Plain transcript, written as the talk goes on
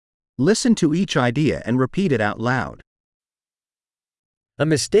Listen to each idea and repeat it out loud. A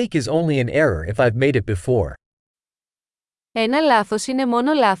mistake is only an error if I've made it before. Ένα λάθος είναι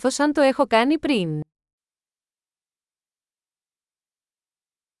μόνο λάθος αν το έχω κάνει πριν.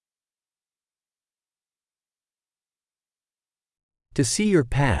 To see your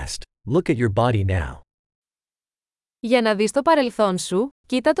past, look at your body now. Για να δεις το παρελθόν σου,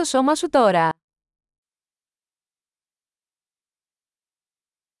 κοίτα το σώμα σου τώρα.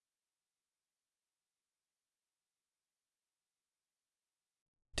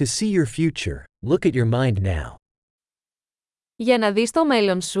 To see your future, look at your mind now. Για να δεις το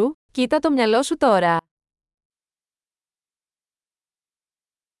μέλλον σου, κοίτα το μυαλό σου τώρα.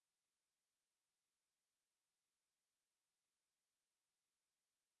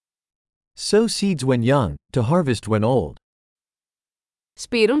 Sow seeds when young, to harvest when old.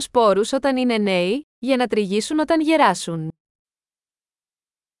 Σπείρουν σπόρους όταν είναι νέοι, για να τρυγήσουν όταν γεράσουν.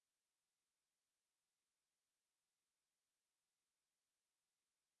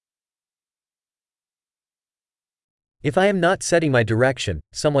 If I am not setting my direction,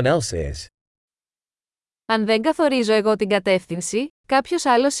 someone else is. Αν δεν καθορίζω εγώ την κατεύθυνση, κάποιος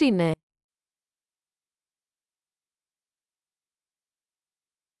άλλος είναι.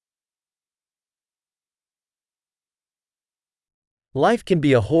 Life can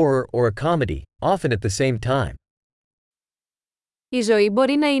be a horror or a comedy, often at the same time. Η ζωή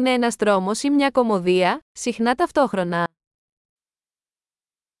μπορεί να είναι ένας τρόμος ή μια κωμωδία, συχνά ταυτόχρονα.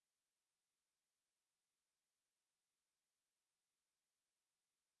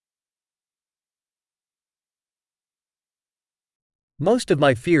 Most of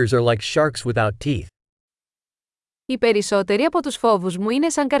my fears are like sharks without teeth. Οι περισσότεροι από τους φόβους μου είναι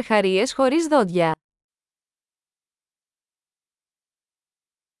σαν καρχαρίες χωρίς δόντια.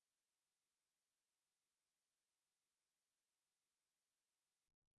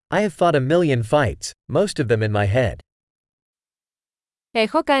 I have fought a million fights, most of them in my head.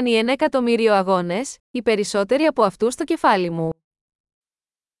 Έχω κάνει 1.000.000 αγώνες, οι περισσότεροι από αυτούς στο κεφάλι μου.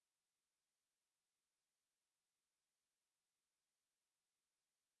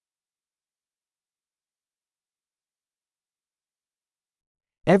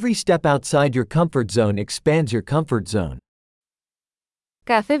 Every step outside your comfort zone expands your comfort zone.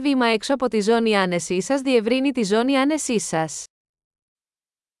 Κάθε βήμα έξω από τη ζώνη άνεσής σας διευρύνει τη ζώνη άνεσής σας.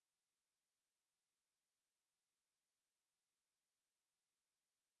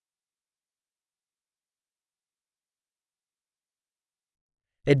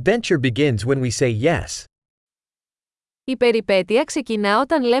 Adventure begins when we say yes. Η περιπέτεια ξεκινά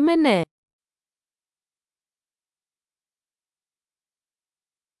όταν λέμε ναι.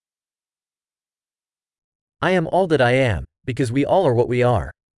 I am all that I am, because we all are what we are.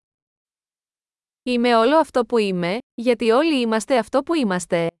 Είμαι όλο αυτό που είμαι, γιατί όλοι είμαστε αυτό που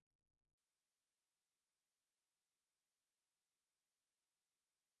είμαστε.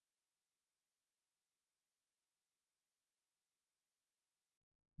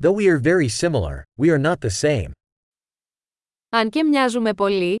 Though we are very similar, we are not the same. Αν και μοιάζουμε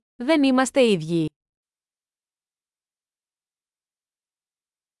πολύ, δεν είμαστε ίδιοι.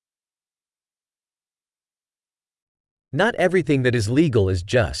 Not everything that is legal is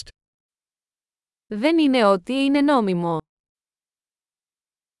just. Δεν είναι ό,τι είναι νόμιμο.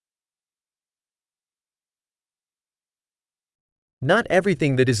 Not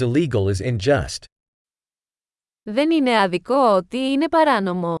everything that is illegal is unjust. Δεν είναι άδικο ό,τι είναι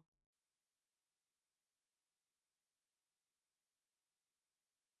παράνομο.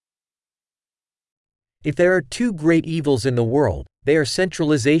 If there are two great evils in the world, they are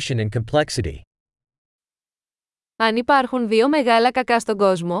centralization and complexity. Αν υπάρχουν δύο μεγάλα κακά στον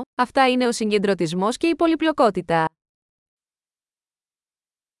κόσμο, αυτά είναι ο συγκεντρωτισμός και η πολυπλοκότητα.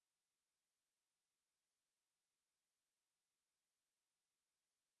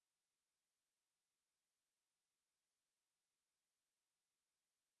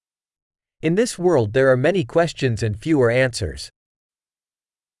 In this world there are many questions and fewer answers.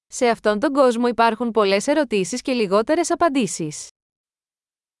 Σε αυτόν τον κόσμο υπάρχουν πολλές ερωτήσεις και λιγότερες απαντήσεις.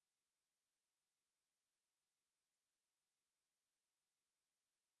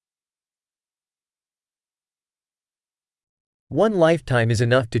 One lifetime is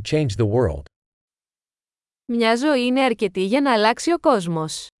enough to change the world. Μια ζωή είναι αρκετή για να αλλάξει ο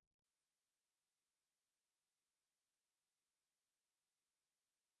κόσμος.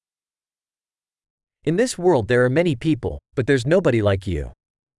 In this world there are many people, but there's nobody like you.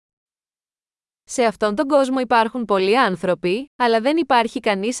 Σε αυτόν τον κόσμο υπάρχουν πολλοί άνθρωποι, αλλά δεν υπάρχει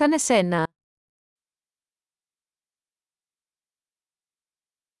κανείς σαν εσένα.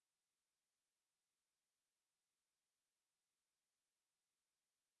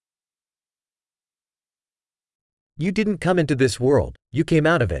 You didn't come into this world, you came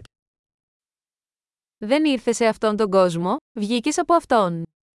out of it. Δεν ήρθες σε αυτόν τον κόσμο, βγήκες από αυτόν.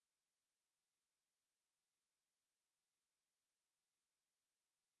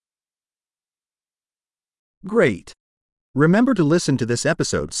 Great! Remember to listen to this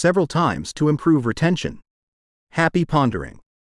episode several times to improve retention. Happy pondering!